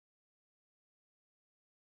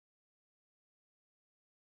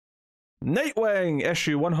Nightwing,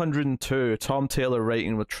 issue 102. Tom Taylor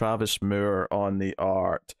writing with Travis Moore on the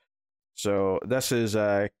art. So this is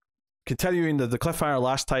continuing the cliffhanger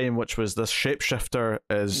last time, which was this shapeshifter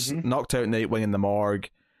is knocked out Nightwing in the morgue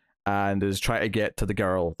and is trying to get to the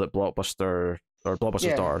girl that Blockbuster's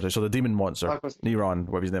daughter, so the demon monster, Neron,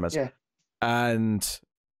 whatever his name is. Yeah. And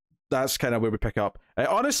that's kind of where we pick up.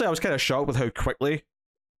 Honestly, I was kind of shocked with how quickly,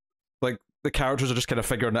 like, the characters are just kind of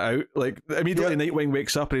figuring it out. Like, immediately Nightwing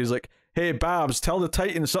wakes up and he's like, "Hey, Babs, tell the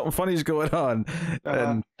Titans something funny's going on."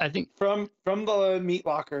 And I think from the meat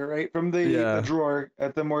locker, right? From the drawer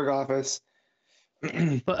at the morgue office.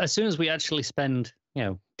 But as soon as we actually spend,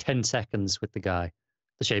 10 seconds with the guy,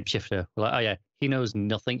 the shapeshifter, we're like, oh yeah, he knows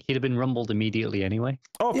nothing. He'd have been rumbled immediately anyway.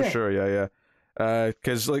 Oh, for sure, yeah.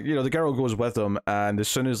 Because, the girl goes with him, and as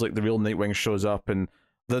soon as, the real Nightwing shows up, and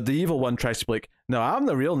the evil one tries to be like, "No, I'm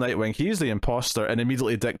the real Nightwing, he's the imposter," and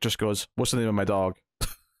immediately Dick just goes, "What's the name of my dog?"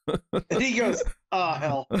 And he goes, "Oh,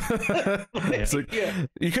 hell." It's like,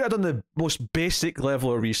 you could have done the most basic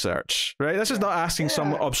level of research, right? This is not asking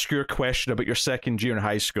some obscure question about your second year in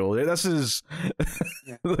high school. This is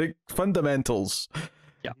like fundamentals.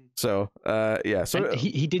 Yeah. So, So and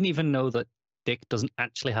he didn't even know that Dick doesn't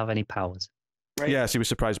actually have any powers. Right? Yes, he was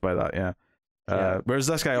surprised by that, whereas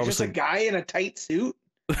this guy obviously... just a guy in a tight suit?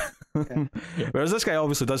 Whereas this guy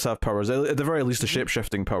obviously does have powers, at the very least the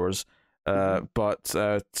shape-shifting powers, but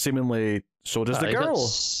seemingly so does the girl.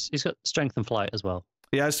 He's got strength and flight as well.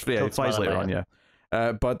 He flies later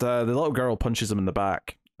on, but the little girl punches him in the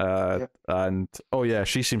back, and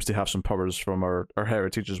she seems to have some powers from her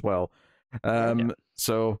heritage as well.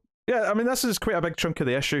 So, I mean, this is quite a big chunk of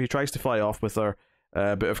the issue. He tries to fly off with her,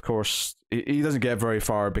 but of course, he doesn't get very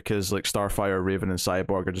far because, Starfire, Raven, and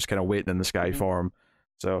Cyborg are just kind of waiting in the sky for him.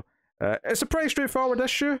 So, it's a pretty straightforward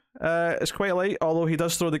issue. It's quite light, although he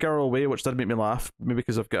does throw the girl away, which did make me laugh, maybe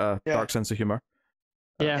because I've got a dark sense of humor.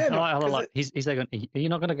 He's there going, "Are you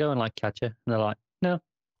not going to go and, catch her?" And they're like, No,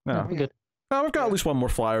 we're good. No, we've got at least one more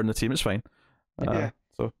flyer in the team, it's fine.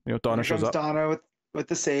 So, Donna shows up. Donna with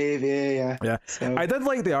the save, So. I did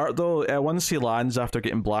like the art though. Once he lands after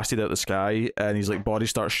getting blasted out of the sky, and his body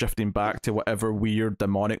starts shifting back to whatever weird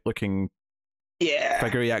demonic looking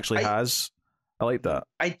figure he actually has. I like that.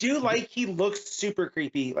 I do like he looks super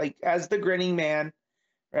creepy, as the Grinning Man,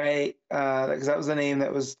 right? Because that was the name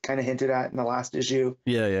that was kind of hinted at in the last issue.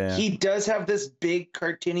 Yeah. He does have this big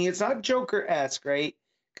cartoony. It's not Joker-esque, right?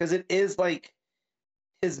 Because it is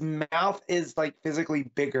his mouth is physically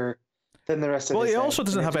bigger than the rest of his he head. also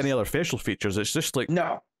doesn't have any other facial features. It's just just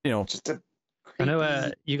a creepy... I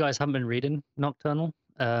know you guys haven't been reading Nocturnal,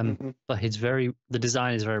 but the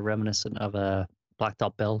design is very reminiscent of Black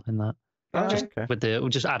Dot Bill in that. We'll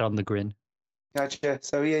just add on the grin. Gotcha.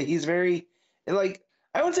 So he's very I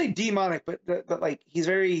wouldn't say demonic, but he's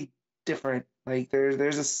very different.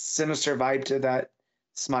 There's a sinister vibe to that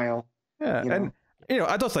smile. Yeah, and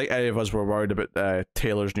I don't think any of us were worried about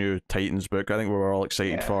Taylor's new Titans book. I think we were all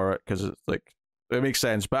excited for it because it's it makes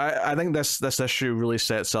sense. But I think this issue really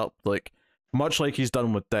sets up much like he's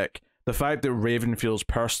done with Dick. The fact that Raven feels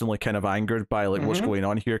personally kind of angered by what's going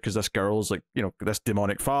on here because this girl's this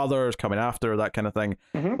demonic father is coming after her, that kind of thing.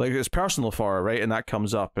 It's personal for her, right? And that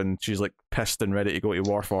comes up, and she's pissed and ready to go to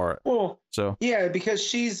war for it. Well, because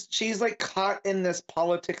she's caught in this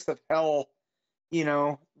politics of hell,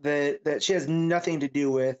 that she has nothing to do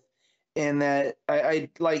with, and that I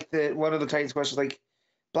like that one of the Titans questions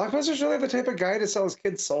Blockbuster's really the type of guy to sell his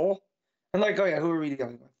kid's soul, and who are we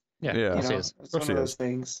dealing with? Yeah, it's one of those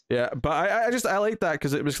things. Yeah, but I like that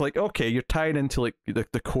because it was okay, you're tying into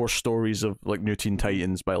the core stories of New Teen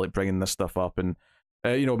Titans by bringing this stuff up, and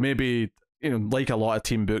maybe like a lot of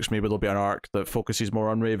team books, maybe there'll be an arc that focuses more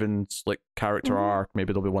on Raven's character arc,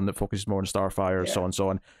 maybe there'll be one that focuses more on Starfire, so on and so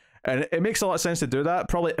on. And it makes a lot of sense to do that,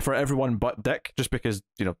 probably for everyone but Dick, just because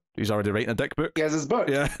he's already writing a Dick book. He has his book.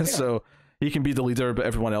 Yeah. So he can be the leader, but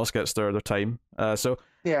everyone else gets their time. That's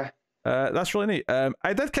really neat.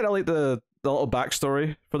 I did kind of like the little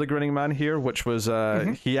backstory for the Grinning Man here, which was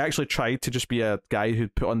he actually tried to just be a guy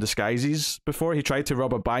who'd put on disguises before. He tried to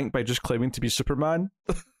rob a bank by just claiming to be Superman.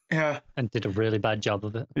 And did a really bad job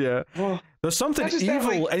of it. Yeah. Well, there's something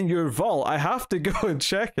evil in your vault. I have to go and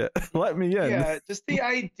check it. Let me in. Yeah, just the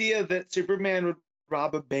idea that Superman would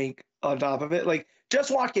rob a bank on top of it.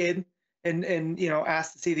 Just walk in and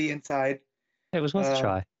ask to see the inside. It was worth a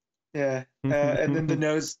try. Yeah. And then the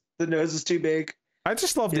nose is too big. I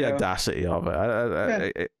just love the audacity of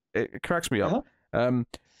it. It cracks me up.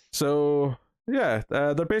 So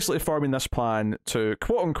they're basically forming this plan to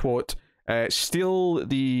quote unquote steal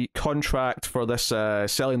the contract for this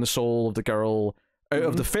selling the soul of the girl out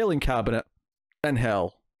of the failing cabinet in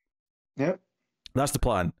hell. Yep. That's the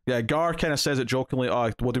plan. Yeah, Gar kind of says it jokingly,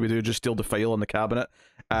 oh, what do we do? Just steal the file in the cabinet?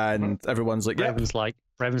 And everyone's like, yeah. Raven's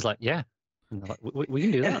like, yeah. Like, we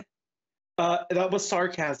can do that. That was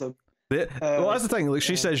sarcasm. Well, that's the thing. Like,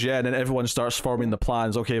 she says yeah, and then everyone starts forming the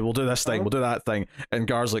plans. Okay, we'll do this thing, we'll do that thing. And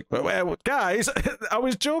Gar's like, wait, guys, I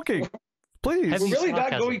was joking. Please. We're really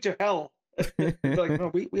not going to hell. Like,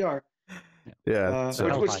 no, we are. Yeah.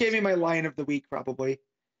 Which gave me my line of the week, probably,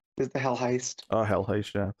 is the Hell Heist. Oh, Hell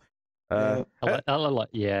Heist, yeah.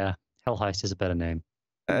 Yeah, Hell Heist is a better name.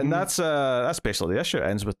 And that's basically the issue. It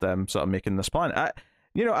ends with them sort of making this plan.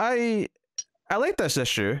 I like this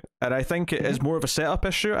issue, and I think it is more of a setup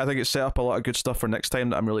issue. I think it set up a lot of good stuff for next time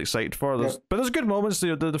that I'm really excited for. But there's good moments.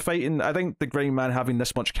 The fighting. I think the Green Man having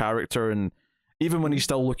this much character, and even when he's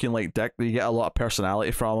still looking like Dick, you get a lot of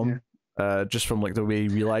personality from him, just from like the way he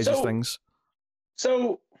realizes things.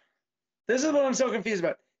 So this is what I'm so confused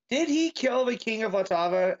about. Did he kill the King of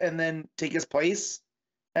Latava and then take his place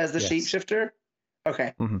as the shapeshifter?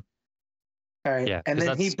 Okay. Mm-hmm. All right. Yeah, and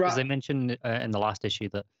then he brought. As they mentioned in the last issue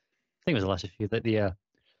that. I think it was the last issue that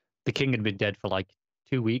the king had been dead for like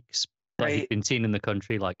 2 weeks, but he'd been seen in the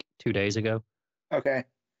country like 2 days ago. Okay.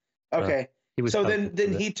 So then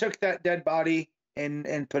he took that dead body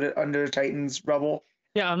and put it under Titan's rubble.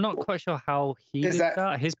 Yeah, I'm not quite sure how he did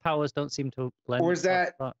that. His powers don't seem to blend.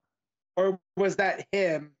 Or was that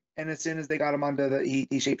him? And as soon as they got him onto he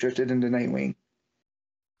shapeshifted into Nightwing.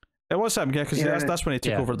 It was him, yeah, because that's when he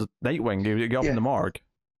took over the Nightwing. He got up in the morgue.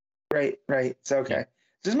 Right. So okay. Yeah.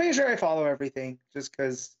 Just making sure I follow everything, just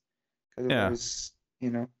because it was,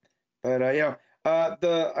 But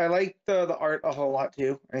I like the art a whole lot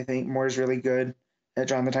too. I think Moore's really good at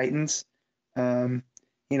drawing the Titans.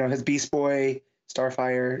 His Beast Boy,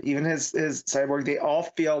 Starfire, even his Cyborg, they all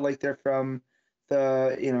feel like they're from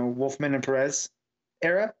the Wolfman and Perez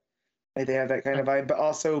era. Like they have that kind of vibe, but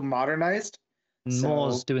also modernized.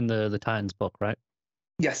 Moore's doing the Titans book, right?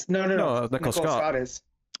 Yes. No. Nicole Scott is.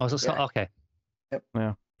 Oh, is it Scott? Okay. Yep.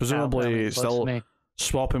 Yeah. Presumably still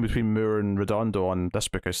swapping between Moore and Redondo on this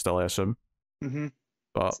book, I assume. Mm-hmm.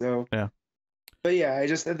 But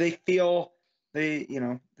they feel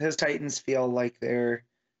his Titans feel like they're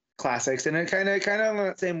classics, and it kind of in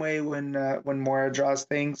that same way when Moore draws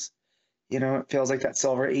things, it feels like that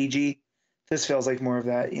Silver Agey. This feels like more of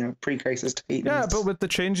that, pre-crisis Titans. Yeah, but with the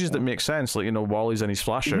changes that make sense, like, Wally's in his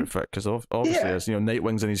Flash outfit, because obviously as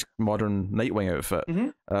Nightwing's in his modern Nightwing outfit.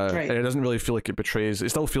 And it doesn't really feel like it betrays, it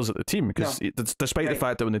still feels like the team, because despite the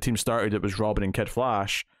fact that when the team started it was Robin and Kid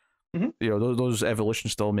Flash, those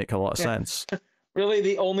evolutions still make a lot of sense. Really,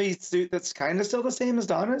 the only suit that's kind of still the same is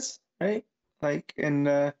Donna's, right? Like,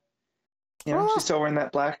 and, she's still wearing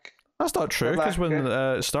that black. That's not true, because when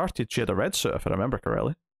it started, she had a red suit, if I remember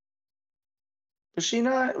correctly. Was she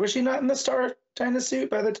not in the Star China suit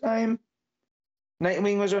by the time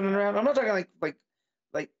Nightwing was running around? I'm not talking like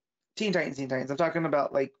Teen Titans. I'm talking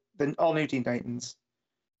about like the all new Teen Titans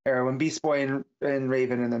era when Beast Boy and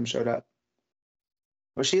Raven and them showed up.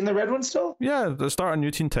 Was she in the red one still? Yeah, the start of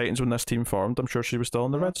New Teen Titans when this team formed. I'm sure she was still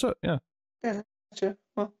in the red suit. Yeah. Yeah. Gotcha.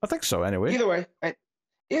 Well, I think so. Anyway. Either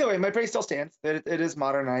way, my praise still stands. That it is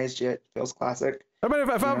modernized yet feels classic. I mean,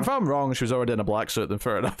 if I'm wrong, she was already in a black suit, then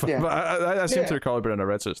fair enough. Yeah. But I seem to recall her being in a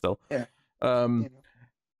red suit still. Yeah.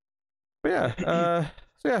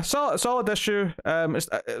 Solid issue.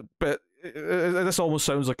 But this almost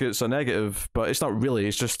sounds like it's a negative, but it's not really.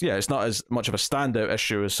 It's just it's not as much of a standout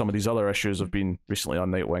issue as some of these other issues have been recently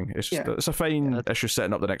on Nightwing. It's just it's a fine issue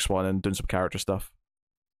setting up the next one and doing some character stuff.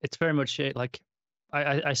 It's very much like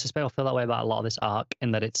I suspect I'll feel that way about a lot of this arc,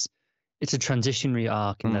 in that it's a transitionary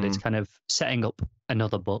arc, in that it's kind of setting up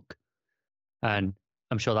another book, and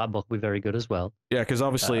I'm sure that book will be very good as well. Yeah, because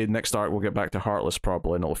obviously next arc we'll get back to Heartless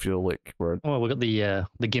probably, and it'll feel like we're... Well, we've got the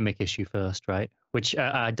gimmick issue first, right? Which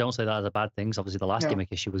I don't say that as a bad thing, because obviously the last gimmick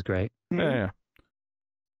issue was great. Yeah,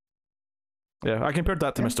 I compared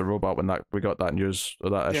that to Mr. Robot when we got that news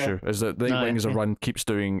of that issue. Is that Nightwing as a run keeps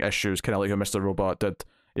doing issues kind of like how Mr. Robot did.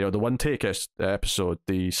 The one take episode,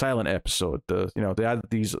 the silent episode, they added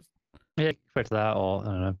these... Yeah, compared to that, or I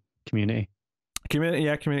don't know, Community.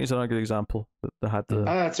 Community's another good example. They had the...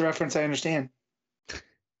 that's a reference I understand.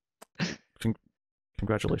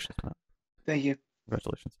 Congratulations, Matt. Thank you.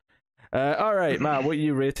 Congratulations. All right, Matt, what are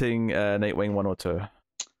you rating Nightwing 102?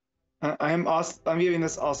 I'm giving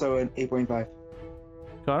this also an 8.5.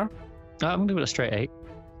 Connor? I'm going to give it a straight 8.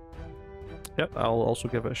 Yep, I'll also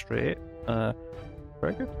give it a straight 8.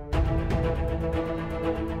 Very good.